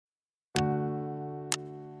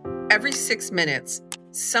Every 6 minutes,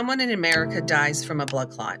 someone in America dies from a blood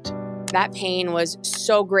clot. That pain was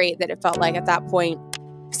so great that it felt like at that point,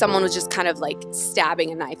 someone was just kind of like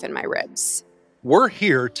stabbing a knife in my ribs. We're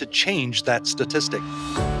here to change that statistic.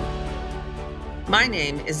 My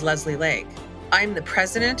name is Leslie Lake. I'm the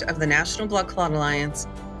president of the National Blood Clot Alliance,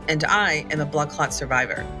 and I am a blood clot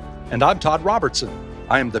survivor. And I'm Todd Robertson.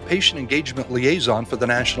 I am the patient engagement liaison for the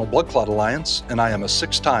National Blood Clot Alliance, and I am a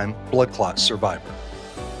 6-time blood clot survivor.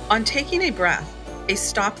 On Taking a Breath, a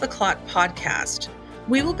Stop the Clot podcast,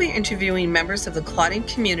 we will be interviewing members of the clotting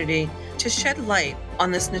community to shed light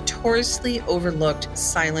on this notoriously overlooked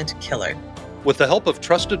silent killer. With the help of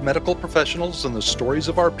trusted medical professionals and the stories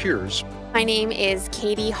of our peers. My name is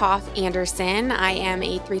Katie Hoff Anderson. I am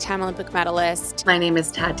a 3-time Olympic medalist. My name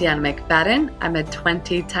is Tatiana McFadden. I'm a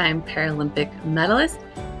 20-time Paralympic medalist.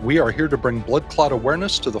 We are here to bring blood clot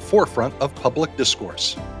awareness to the forefront of public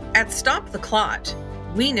discourse. At Stop the Clot,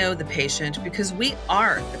 we know the patient because we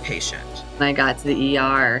are the patient. When I got to the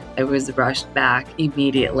ER, I was rushed back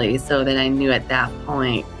immediately so that I knew at that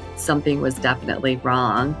point something was definitely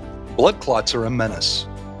wrong. Blood clots are a menace.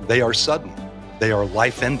 They are sudden. They are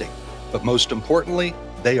life-ending. But most importantly,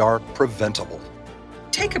 they are preventable.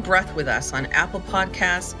 Take a breath with us on Apple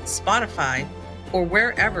Podcasts, Spotify, or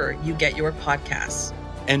wherever you get your podcasts.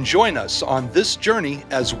 And join us on this journey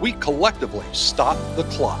as we collectively stop the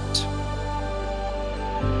clot.